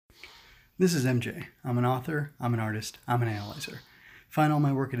This is MJ. I'm an author, I'm an artist, I'm an analyzer. Find all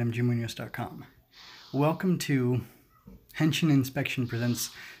my work at mgmunoz.com. Welcome to Henshin Inspection Presents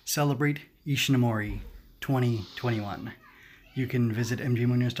Celebrate Ishinomori 2021. You can visit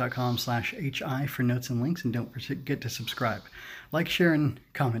mgmunoz.com/hi for notes and links, and don't forget to subscribe. Like, share, and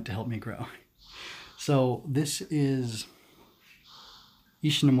comment to help me grow. So this is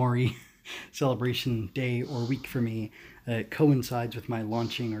Ishinomori celebration day or week for me. It coincides with my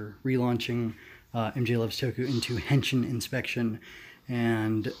launching or relaunching MJ Loves Toku into Henshin Inspection,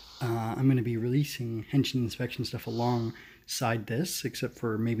 and I'm going to be releasing Henshin Inspection stuff alongside this, except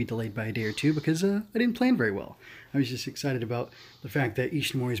for maybe delayed by a day or two because I didn't plan very well. I was just excited about the fact that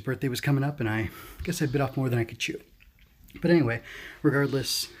Ishinomori's birthday was coming up, and I guess I bit off more than I could chew. But anyway,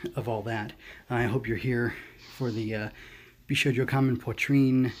 regardless of all that, I hope you're here for the Bishojo Kamen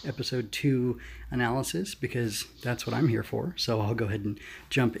Poitrine Episode 2 analysis, because that's what I'm here for, so I'll go ahead and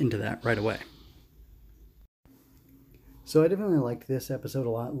jump into that right away. So I definitely liked this episode a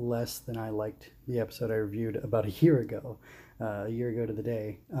lot less than I liked the episode I reviewed about a year ago to the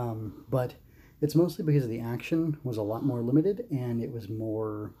day, but it's mostly because the action was a lot more limited, and it was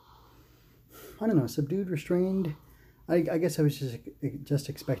more, I don't know, subdued, restrained. I guess I was just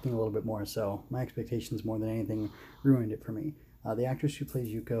expecting a little bit more, so my expectations more than anything ruined it for me. The actress who plays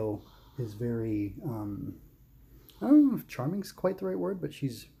Yuko is very, I don't know if charming's quite the right word, but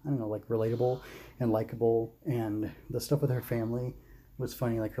she's, I don't know, like relatable and likable, and the stuff with her family was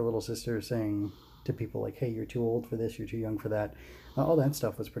funny, like her little sister saying to people like, hey, you're too old for this, you're too young for that. All that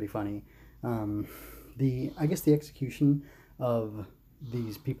stuff was pretty funny. I guess the execution of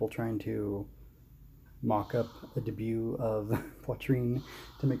these people trying to mock up a debut of Poitrine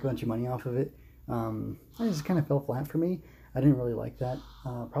to make a bunch of money off of it, I just kind of fell flat for me. I didn't really like that.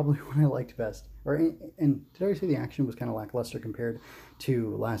 Probably what I liked best. And did I already say the action was kind of lackluster compared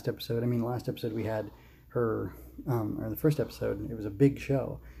to last episode? I mean, last episode we had her, or the first episode, it was a big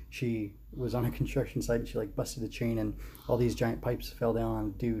show. She was on a construction site and she like busted a chain and all these giant pipes fell down on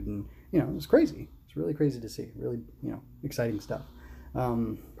a dude, and it was crazy. It's really crazy to see. Really, exciting stuff.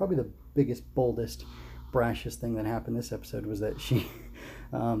 Probably the biggest, boldest, brashest thing that happened this episode was that she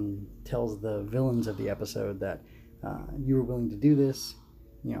tells the villains of the episode that you were willing to do this,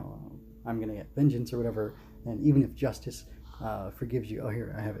 I'm going to get vengeance or whatever, and even if justice forgives you, oh,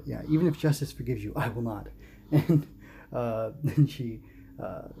 here, I have it, yeah, even if justice forgives you, I will not. And then she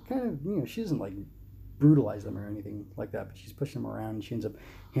kind of, she doesn't like brutalize them or anything like that, but she's pushing them around and she ends up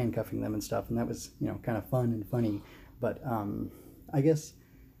handcuffing them and stuff, and that was, kind of fun and funny, but I guess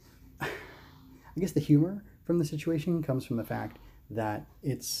the humor from the situation comes from the fact that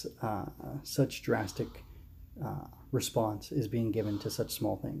it's such drastic response is being given to such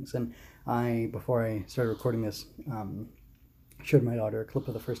small things. And before I started recording this, showed my daughter a clip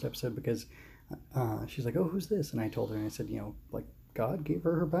of the first episode because she's like, oh, who's this? And I told her, and I said, like God gave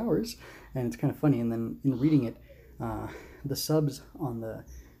her powers, and it's kind of funny. And then in reading it, the subs on the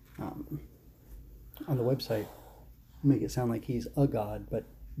website make it sound like he's a god, but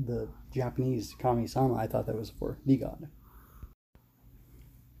the Japanese Kami-sama, I thought that was for the god.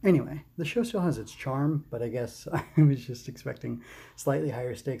 Anyway, the show still has its charm, but I guess I was just expecting slightly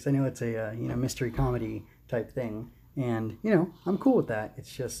higher stakes. I know it's a mystery comedy type thing, and I'm cool with that.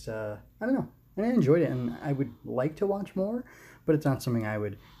 It's just I don't know, and I enjoyed it, and I would like to watch more, but it's not something I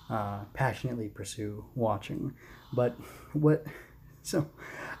would passionately pursue watching. But so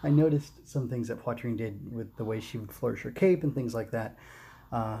I noticed some things that Poitrine did with the way she would flourish her cape and things like that.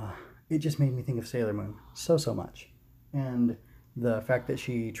 It just made me think of Sailor Moon so much, and the fact that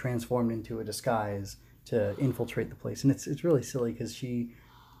she transformed into a disguise to infiltrate the place. And it's really silly because she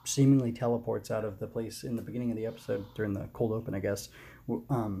seemingly teleports out of the place in the beginning of the episode during the cold open, I guess.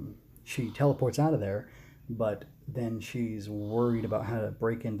 She teleports out of there, but then she's worried about how to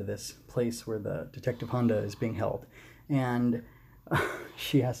break into this place where the Detective Honda is being held. And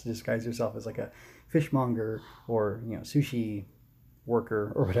she has to disguise herself as like a fishmonger or, sushi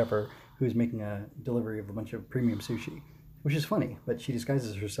worker or whatever who's making a delivery of a bunch of premium sushi, which is funny, but she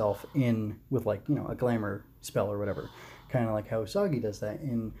disguises herself with like, a glamour spell or whatever, kind of like how Usagi does that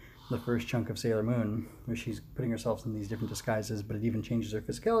in the first chunk of Sailor Moon, where she's putting herself in these different disguises, but it even changes her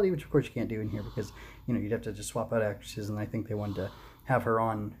physicality, which of course you can't do in here because, you'd have to just swap out actresses, and I think they wanted to have her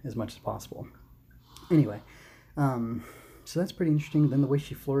on as much as possible. Anyway, so that's pretty interesting. Then the way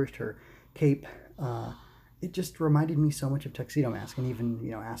she flourished her cape, it just reminded me so much of Tuxedo Mask, and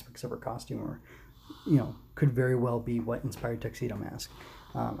even, aspects of her costume or could very well be what inspired Tuxedo Mask.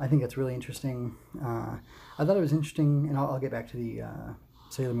 I think that's really interesting. I thought it was interesting, and I'll get back to the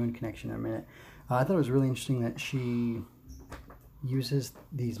Sailor Moon connection in a minute. I thought it was really interesting that she uses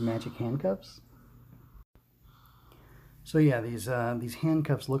these magic handcuffs. So yeah, these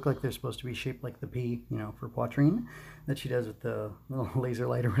handcuffs look like they're supposed to be shaped like the P, for Poitrine, that she does with the little laser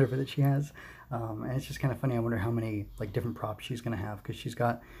light or whatever that she has. And it's just kind of funny. I wonder how many like different props she's gonna have, because she's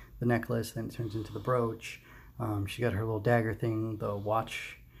got the necklace, then it turns into the brooch. She got her little dagger thing, the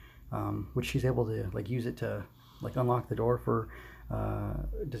watch, which she's able to like use it to like unlock the door for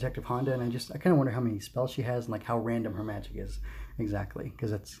Detective Honda. And I kind of wonder how many spells she has and like how random her magic is exactly, because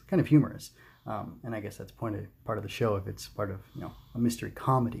that's kind of humorous. And I guess that's part of the show if it's part of a mystery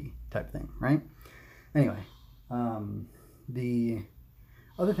comedy type thing, right? Anyway, the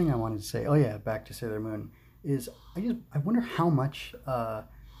other thing I wanted to say, oh yeah, back to Sailor Moon, is I wonder how much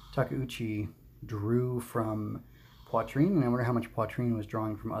Takeuchi drew from Poitrine, and I wonder how much Poitrine was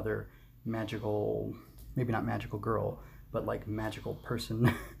drawing from other magical, maybe not magical girl, but like magical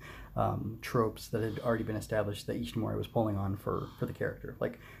person tropes that had already been established that Ishinomori was pulling on for the character.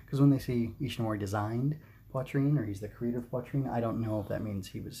 Like, because when they see Ishinomori designed Poitrine, or he's the creator of Poitrine, I don't know if that means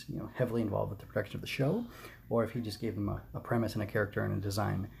he was heavily involved with the production of the show, or if he just gave them a premise and a character and a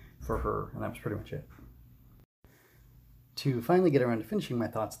design for her, and that was pretty much it. To finally get around to finishing my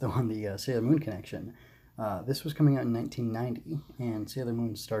thoughts, though, on the Sailor Moon connection, this was coming out in 1990, and Sailor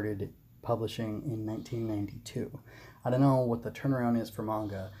Moon started publishing in 1992. I don't know what the turnaround is for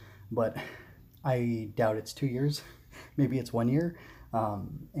manga, but I doubt it's 2 years. Maybe it's 1 year.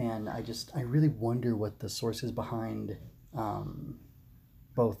 And I really wonder what the source is behind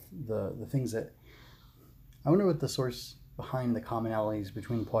both the things that... I wonder what the source behind the commonalities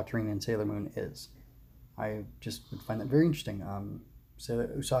between Poitrine and Sailor Moon is. I just would find that very interesting. Sailor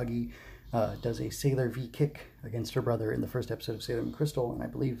Usagi does a Sailor V kick against her brother in the first episode of Sailor Moon Crystal, and I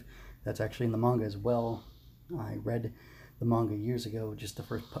believe that's actually in the manga as well. I read the manga years ago, just the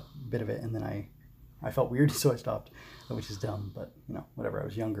first bit of it, and then I felt weird, so I stopped, which is dumb, but whatever. I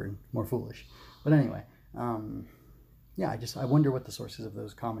was younger and more foolish. But anyway, yeah, I wonder what the sources of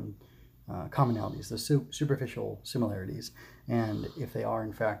those commonalities, the superficial similarities, and if they are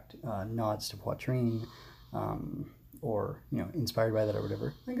in fact nods to Poitrine, or inspired by that or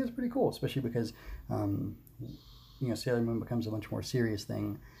whatever. I think it's pretty cool, especially because Sailor Moon becomes a much more serious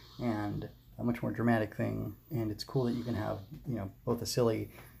thing and a much more dramatic thing, and it's cool that you can have both a silly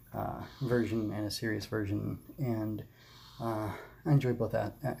version and a serious version, and I enjoy both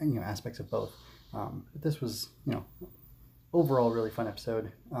aspects of both. But this was overall really fun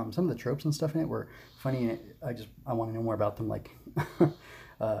episode. Some of the tropes and stuff in it were funny, and I want to know more about them, like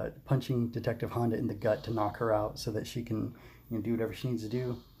punching Detective Honda in the gut to knock her out so that she can do whatever she needs to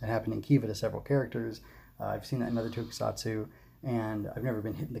do. That happened in Kiva to several characters. I've seen that in other tokusatsu, and I've never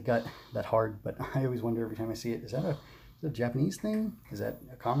been hit in the gut that hard, but I always wonder every time I see it, is that a Japanese thing? Is that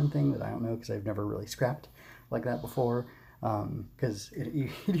a common thing that I don't know, because I've never really scrapped like that before? Because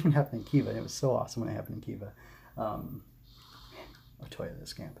it even happened in Kiva, and it was so awesome when it happened in Kiva. Otoya the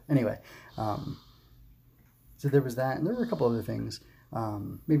Scamp. Anyway, so there was that, and there were a couple other things.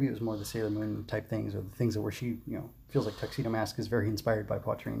 Maybe it was more the Sailor Moon type things, or the things where she, feels like Tuxedo Mask is very inspired by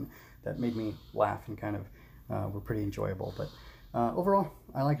Poitrine, that made me laugh and kind of were pretty enjoyable. But overall,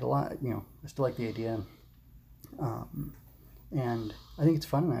 I liked it a lot. I still like the idea, and I think it's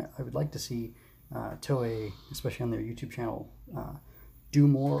fun. I would like to see Toei, especially on their YouTube channel, do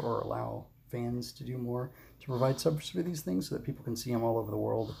more, or allow fans to do more, to provide subs for these things so that people can see them all over the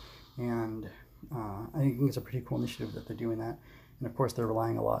world. And I think it's a pretty cool initiative that they're doing that. And of course, they're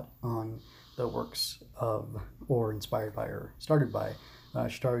relying a lot on the works of, or inspired by, or started by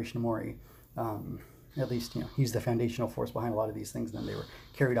Shitaro Ishinomori. At least, he's the foundational force behind a lot of these things, and then they were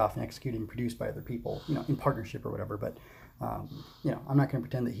carried off and executed and produced by other people, in partnership or whatever. But, I'm not going to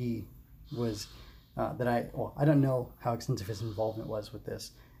pretend that he was, I don't know how extensive his involvement was with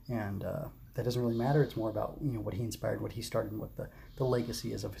this, and that doesn't really matter. It's more about, what he inspired, what he started, and what the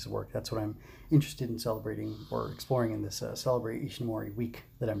legacy is of his work. That's what I'm interested in celebrating or exploring in this Celebrate Ishinomori week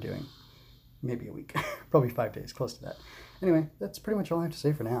that I'm doing. Maybe a week, probably 5 days, close to that. Anyway, that's pretty much all I have to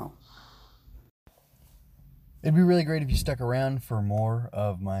say for now. It'd be really great if you stuck around for more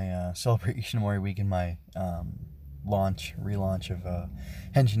of my Celebrate Ishinomori week and my relaunch of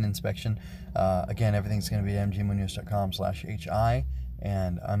Henshin Inspection. Again, everything's going to be at mgmunoz.com/hi,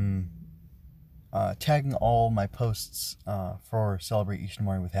 and I'm tagging all my posts for Celebrate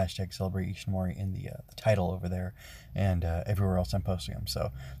Ishinomori with hashtag Celebrate Ishinomori in the title over there, and everywhere else I'm posting them.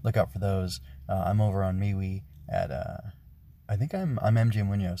 So look out for those. I'm over on MeWe at I think I'm MJ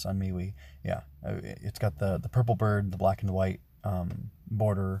Munoz on MeWe. Yeah, it's got the purple bird, the black and white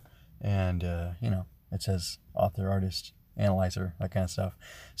border, and it says author, artist, analyzer, that kind of stuff.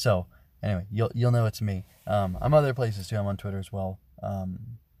 So Anyway, you'll know it's me. I'm other places too. I'm on Twitter as well.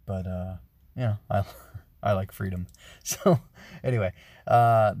 But you know, I like freedom. So anyway,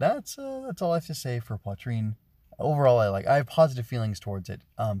 that's all I have to say for Poitrine. Overall, I have positive feelings towards it.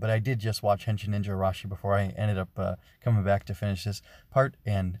 But I did just watch Henshin Ninja Arashi before I ended up coming back to finish this part,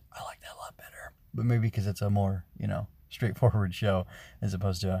 and I like that a lot better. But maybe because it's a more, straightforward show as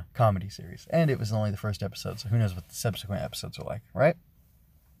opposed to a comedy series. And it was only the first episode, so who knows what the subsequent episodes are like, right?